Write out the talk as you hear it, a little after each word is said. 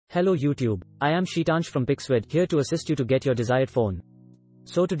Hello YouTube, I am Sheetansh from Pixvid, here to assist you to get your desired phone.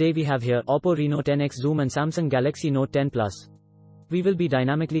 So today we have here Oppo Reno 10x Zoom and Samsung Galaxy Note 10 Plus. We will be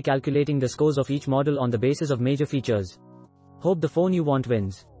dynamically calculating the scores of each model on the basis of major features. Hope the phone you want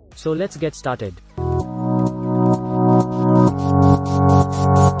wins. So let's get started.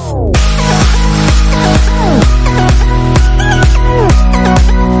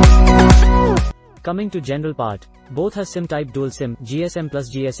 Coming to general part, both has SIM type dual SIM, GSM plus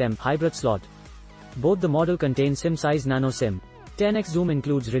GSM, hybrid slot. Both the model contain SIM size nano SIM. 10x Zoom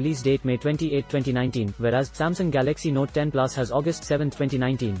includes release date May 28, 2019, whereas Samsung Galaxy Note 10 Plus has August 7,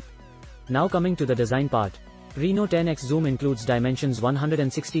 2019. Now coming to the design part. Reno 10x Zoom includes dimensions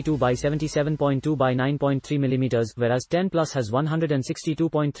 162 by 77.2 by 9.3 mm, whereas 10 Plus has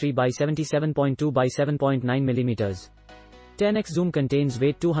 162.3 by 77.2 by 7.9 mm. 10x Zoom contains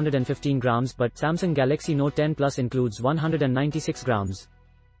weight 215 grams, but Samsung Galaxy Note 10 Plus includes 196 grams.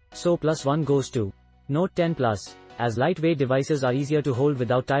 So plus 1 goes to Note 10 Plus, as lightweight devices are easier to hold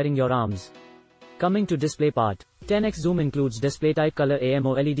without tiring your arms. Coming to display part. 10x Zoom includes display type color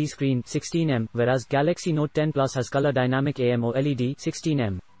AMOLED screen 16mm, whereas Galaxy Note 10 Plus has color dynamic AMOLED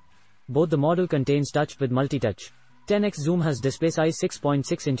 16mm. Both the model contains touch with multi-touch. 10x Zoom has display size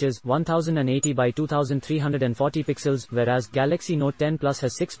 6.6 inches, 1080 by 2340 pixels, whereas Galaxy Note 10 Plus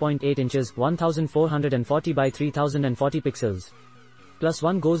has 6.8 inches, 1440 by 3040 pixels. Plus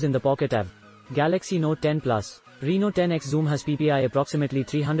 1 goes in the pocket tab. Galaxy Note 10 Plus. Reno 10x Zoom has PPI approximately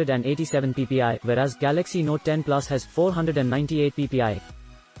 387 PPI, whereas Galaxy Note 10 Plus has 498 PPI.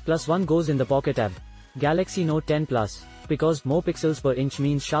 Plus 1 goes in the pocket tab. Galaxy Note 10 Plus. Because more pixels per inch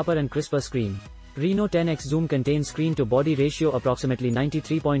means sharper and crisper screen. Reno 10x Zoom contains screen to body ratio approximately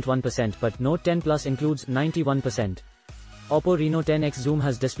 93.1%, but Note 10 Plus includes 91%. Oppo Reno 10x Zoom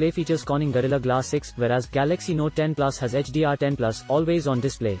has display features Corning Gorilla Glass 6, whereas Galaxy Note 10 Plus has HDR 10 Plus, always on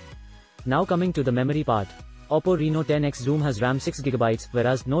display. Now coming to the memory part. Oppo Reno 10x Zoom has RAM 6GB,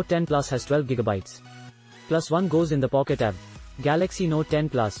 whereas Note 10 Plus has 12GB. Plus 1 goes in the pocket tab. Galaxy Note 10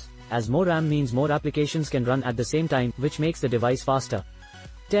 Plus. As more RAM means more applications can run at the same time, which makes the device faster.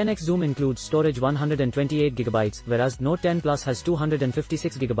 10x Zoom includes storage 128GB, whereas Note 10 Plus has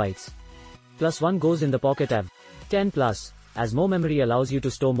 256GB. Plus 1 goes in the pocket tab. 10 Plus. As more memory allows you to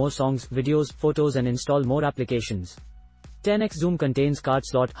store more songs, videos, photos and install more applications. 10x Zoom contains card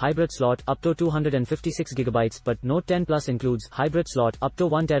slot, hybrid slot, up to 256GB, but Note 10 Plus includes hybrid slot, up to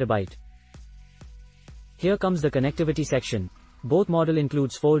 1TB. Here comes the connectivity section. Both model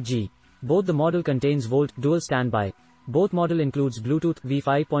includes 4G. Both the model contains Volt, dual standby. Both model includes Bluetooth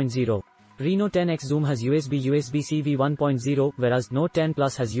V5.0. Reno 10x Zoom has USB-C V 1.0, whereas Note 10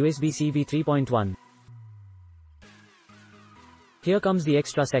 Plus has USB-C V 3.1. Here comes the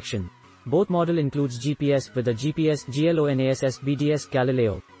extra section. Both model includes GPS with a GPS, GLONASS, BDS,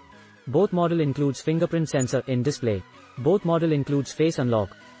 Galileo. Both model includes fingerprint sensor in display. Both model includes face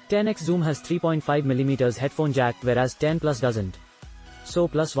unlock. 10x Zoom has 3.5mm headphone jack, whereas 10 Plus doesn't. So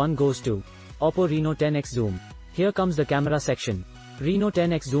plus 1 goes to Oppo Reno 10x Zoom. Here comes the camera section. Reno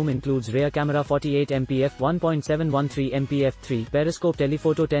 10x Zoom includes rear camera 48MP f1.713MP f3, periscope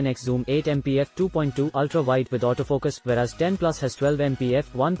telephoto 10x Zoom 8MP f2.2 ultra wide with autofocus, whereas 10 Plus has 12MP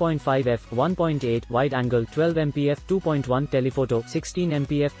f1.5 f1.8 wide angle, 12MP f2.1 telephoto,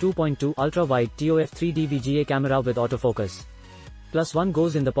 16MP f2.2 ultra wide TOF 3D VGA camera with autofocus. Plus 1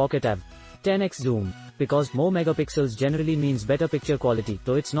 goes in the pocket tab. 10x Zoom. Because more megapixels generally means better picture quality,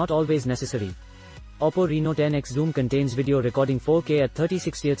 though it's not always necessary. Oppo Reno 10x Zoom contains video recording 4K at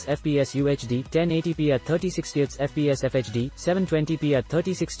 30/60 FPS UHD, 1080p at 30/60 FPS FHD, 720p at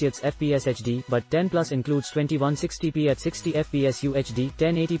 30/60 FPS HD, but 10 Plus includes 2160p at 60 FPS UHD,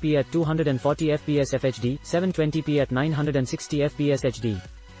 1080p at 240 FPS FHD, 720p at 960 FPS HD.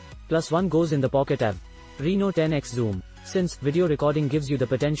 Plus 1 goes in the pocket tab. Reno 10x Zoom. Since video recording gives you the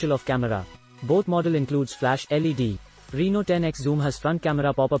potential of camera. Both model includes flash LED. Reno 10x Zoom has front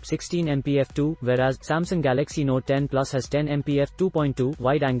camera pop-up 16MP f2, whereas Samsung Galaxy Note 10 Plus has 10MP f2.2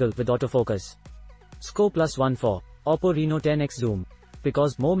 wide angle with autofocus. Score plus 1 for Oppo Reno 10x Zoom.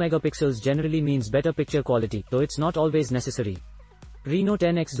 Because more megapixels generally means better picture quality, though it's not always necessary. Reno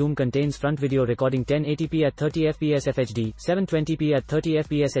 10x Zoom contains front video recording 1080p at 30fps FHD, 720p at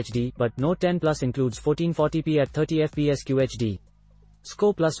 30fps HD, but Note 10 Plus includes 1440p at 30fps QHD.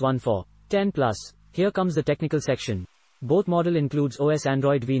 Score plus 1 for 10 Plus. Here comes the technical section. Both model includes OS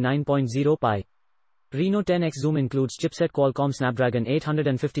Android v9.0 Pie. Reno 10x Zoom includes chipset Qualcomm Snapdragon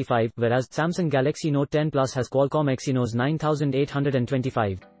 855, whereas Samsung Galaxy Note 10 Plus has Qualcomm Exynos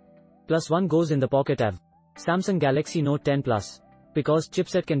 9825. Plus 1 goes in the pocket tab. Samsung Galaxy Note 10 Plus. Because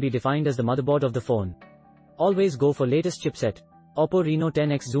chipset can be defined as the motherboard of the phone. Always go for latest chipset. Oppo Reno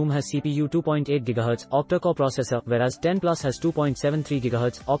 10x Zoom has CPU 2.8 GHz octa-core processor, whereas 10 Plus has 2.73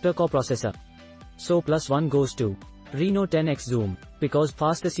 GHz octa-core processor. So +1 goes to Reno 10x Zoom, because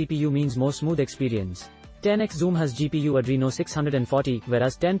faster CPU means more smooth experience. 10x Zoom has GPU Adreno 640,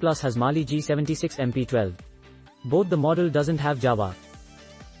 whereas 10 Plus has Mali G76 MP12. Both the model doesn't have Java.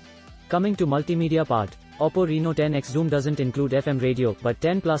 Coming to multimedia part, Oppo Reno 10x Zoom doesn't include FM radio, but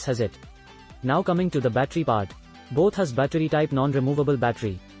 10 Plus has it. Now coming to the battery part. Both has battery type non-removable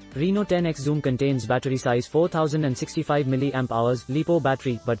battery. Reno 10x Zoom contains battery size 4065 mAh LiPo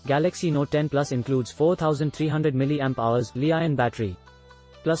battery, but Galaxy Note 10 Plus includes 4300 mAh Li-ion battery.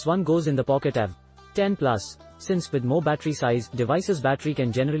 +1 goes in the pocket of 10 Plus. Since with more battery size, device's battery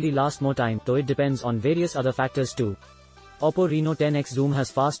can generally last more time, though it depends on various other factors too. Oppo Reno 10x Zoom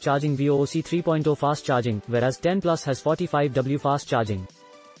has fast charging VOOC 3.0 fast charging, whereas 10 Plus has 45W fast charging.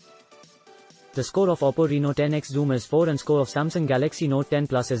 The score of Oppo Reno 10x Zoom is 4 and score of Samsung Galaxy Note 10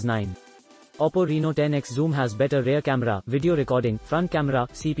 Plus is 9. Oppo Reno 10x Zoom has better rear camera, video recording, front camera,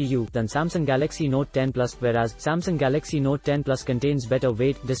 CPU than Samsung Galaxy Note 10 Plus, whereas Samsung Galaxy Note 10 Plus contains better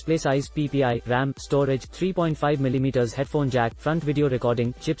weight, display size, PPI, RAM, storage, 3.5mm headphone jack, front video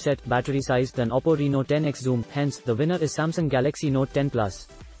recording, chipset, battery size than Oppo Reno 10x Zoom, hence the winner is Samsung Galaxy Note 10 Plus.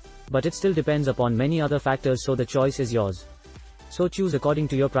 But it still depends upon many other factors, so the choice is yours. So choose according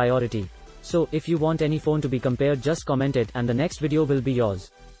to your priority. So, if you want any phone to be compared, just comment it and the next video will be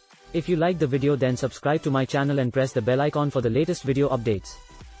yours. If you like the video, then subscribe to my channel and press the bell icon for the latest video updates.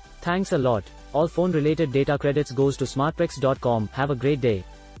 Thanks a lot. All phone related data credits goes to smartprex.com. Have a great day.